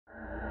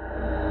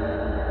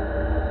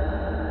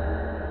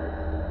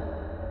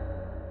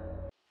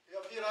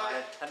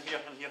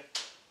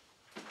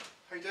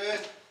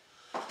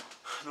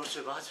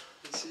too bad.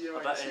 Good to see you,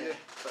 mate. But, See you.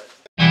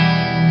 I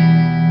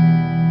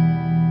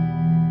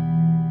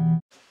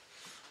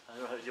don't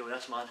know how to deal with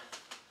this, man.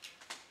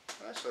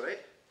 That's alright.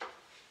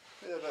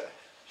 Wait a bit.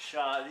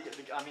 I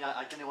mean,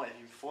 I didn't want to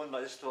even phone, but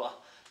I just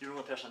thought, you're the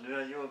only person who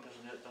had done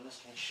this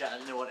kind of shit. I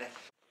didn't want to.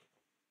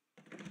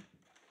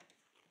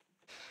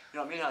 You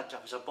know what I mean? I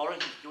was a boring,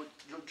 you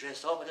look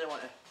dressed up, I didn't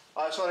want to.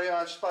 That's alright,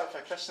 man. Just back for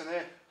a christening,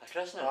 eh? A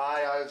christening?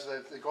 Aye, I was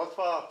the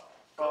Godfather.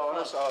 Oh,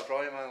 that's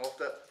brilliant, man. Loved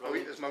it.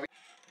 Brilliant. It's my wee.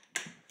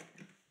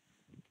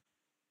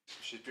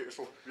 She's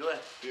beautiful. Really?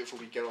 Beautiful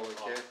wee girl, like,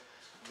 yeah.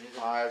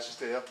 Amazing. Aye, I was just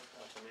there.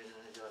 That's amazing.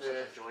 That's such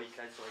a joy,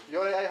 kids. Like. You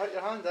alright? I hurt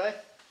your hand, eh?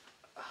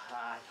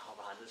 Aye, oh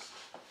man,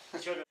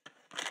 it's your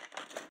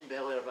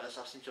earlier, but I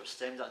seem to have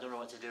stemmed it. I don't know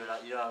what to do with that.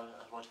 I need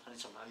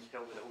some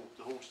help with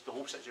the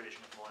whole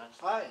situation, if I'm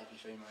honest. Aye, you'll be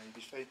fine, man. You'll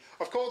be fine.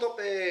 I've called up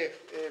a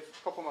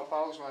couple of my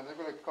pals, man. They're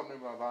going to come in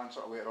with my van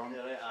sort of later on.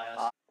 Yeah, right,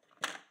 aye.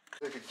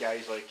 They're good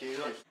guys like you.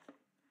 Don't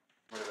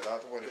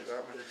worry about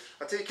that, man.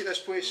 I take it this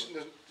place, and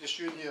there's just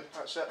you in here,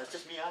 that's it. It's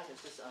just me, aye.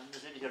 It's just, I'm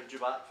just in here due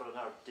back for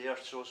another day or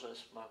so, so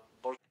it's my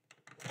bird's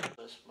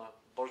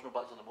no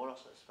back till tomorrow,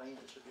 so it's fine,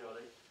 it should be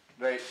alright.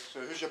 Right, so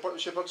what's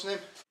your bird's name?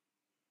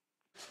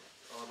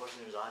 Oh, my bird's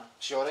name is Anne.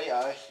 She's alright,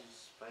 aye.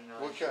 She's fine,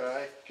 aye. Look at her,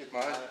 aye. Good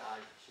man.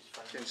 Aye, she's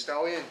fine. Ken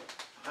Stallion.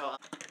 Well,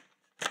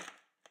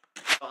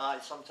 aye,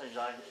 sometimes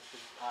aye, it's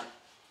just, aye.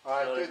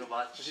 Aye, Really good. no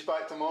bad. So she's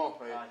back tomorrow,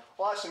 right? Aye.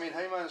 Well, that's the main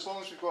thing, man. As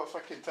long as we've got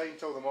fucking time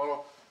till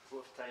tomorrow.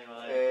 Both time,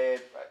 aye.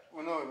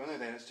 We're not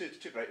then. It's too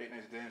bright right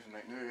now to do anything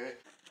right now, eh?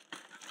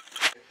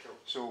 Cool.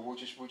 So we'll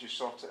just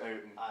sort it out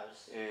and.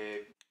 Aye,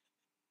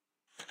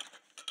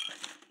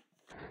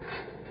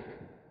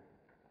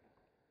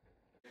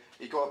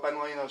 you got a bin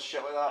liner,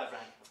 shit like that?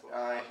 everything.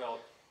 Aye.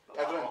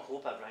 Everything. I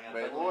hope everything.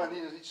 Right, well, I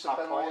need some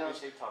bin Tarpaulin,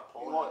 liners. you say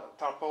tarpaulin.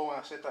 Tarpaulin,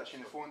 I said that to you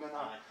on the phone, didn't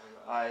I?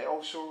 Aye. Aye,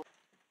 also,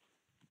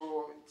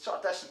 sort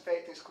of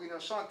disinfectants,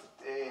 cleaners, something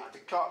the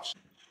cups.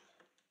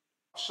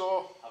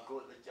 So, I've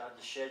got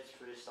the sheds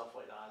full of stuff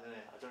like that, I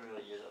don't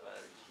really use it, but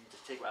you can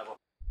just take whatever.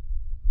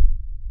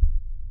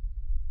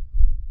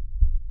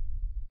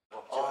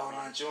 oh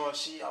man, do you know,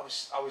 see, I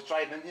was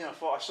driving in here, I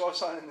thought I saw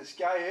something in the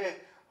sky, eh?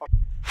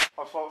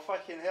 I thought,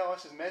 fucking hell,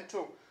 this is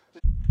mental.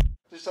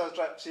 Just as I was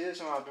driving, serious,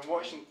 man, I've been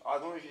watching, I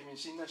don't know if you've been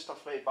seeing this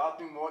stuff, right, but I've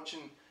been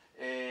watching,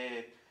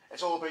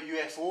 it's all about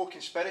UFO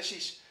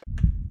conspiracies.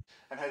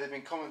 And how they've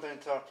been coming down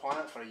to our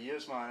planet for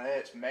years, man.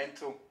 It's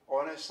mental,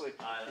 honestly.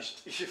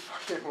 You should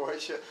fucking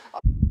watch it.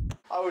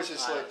 I was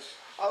just like,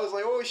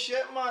 oh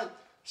shit, man.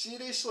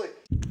 Seriously.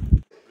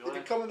 Really? They've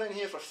been coming down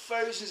here for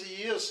thousands of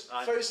years.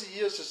 Thousands of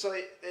years. It's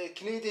like the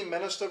Canadian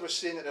minister was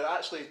saying that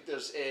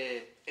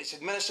it's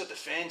Minister of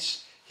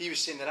Defence. He was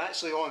saying they're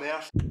actually on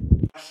Earth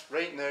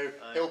right now,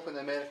 helping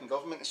the American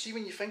government. And see,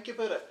 when you think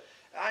about it,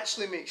 it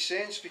actually makes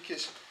sense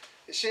because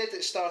it said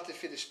it started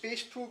for the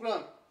space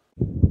programme.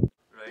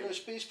 You know, the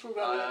space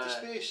programme went into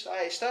space.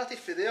 Aye, it started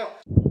for there.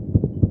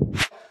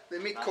 They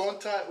made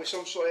contact with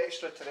some sort of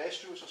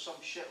extraterrestrials or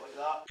some shit like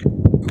that.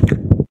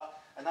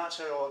 And that's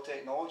how all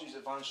technology's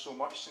advanced so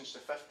much since the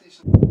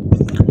 50s.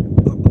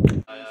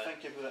 When you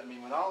think about it, I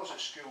mean, when I was at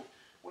school,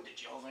 what did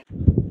you all think?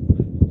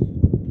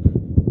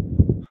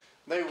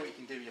 Now what you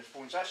can do with your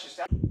phones, that's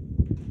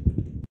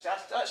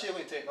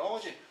alien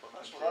technology.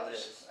 That's what that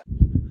is.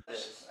 It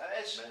is.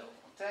 I'm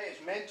telling you,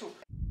 it's mental.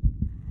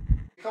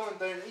 Coming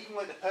down, even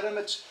like the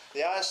pyramids,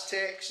 the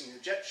Aztecs and the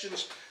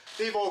Egyptians,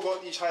 they've all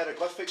got these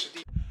hieroglyphics of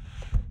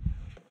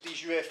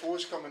these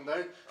UFOs coming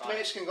down. The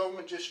Mexican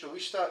government just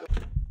released that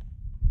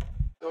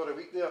the other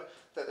week there,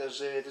 that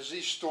there's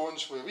these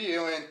stones with a wee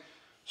alien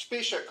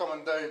spaceship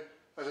coming down,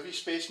 there's a wee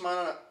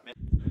spaceman in it.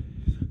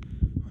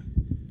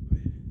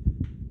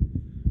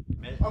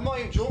 I'm not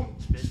even joking,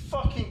 it's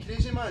fucking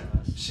crazy, man.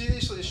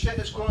 Seriously, the shit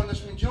that's going on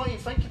this, I mean, do you know what you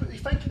think about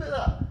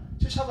that?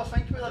 Just have a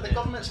think about that. The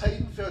government's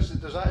hiding for us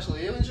that there's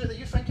actually aliens out there.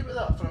 You think about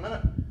that for a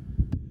minute.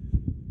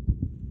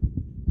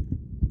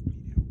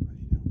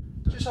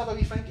 Just have a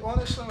wee think,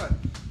 honestly, man.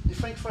 You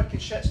think fucking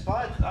shit's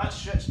bad, that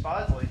shit's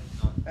bad, like.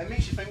 It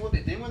makes you think what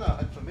they're doing with that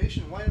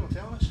information, why aren't they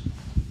telling us?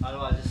 I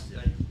know, that's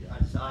mental,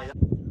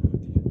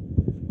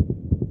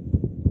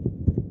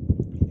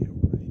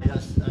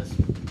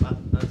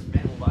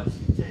 but I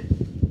just said.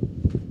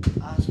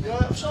 Yeah,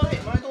 I'm sorry,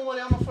 man, don't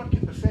worry, I'm a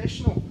fucking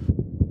professional.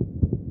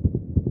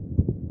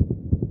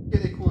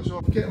 Get the clothes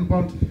off, get them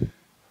burned,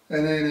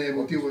 and then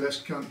we'll deal with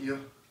this cunt here.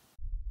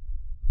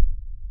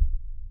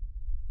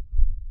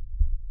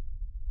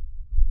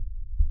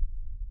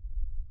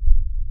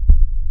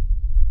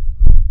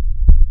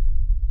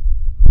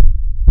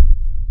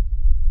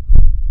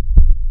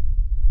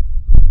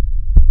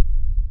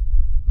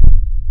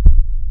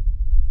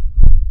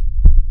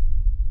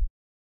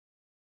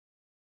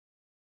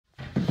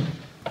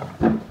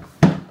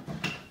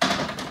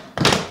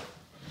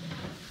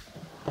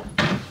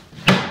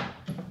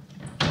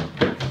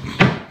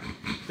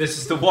 This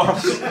is the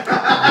worst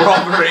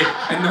robbery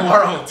in the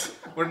world,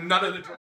 where none of the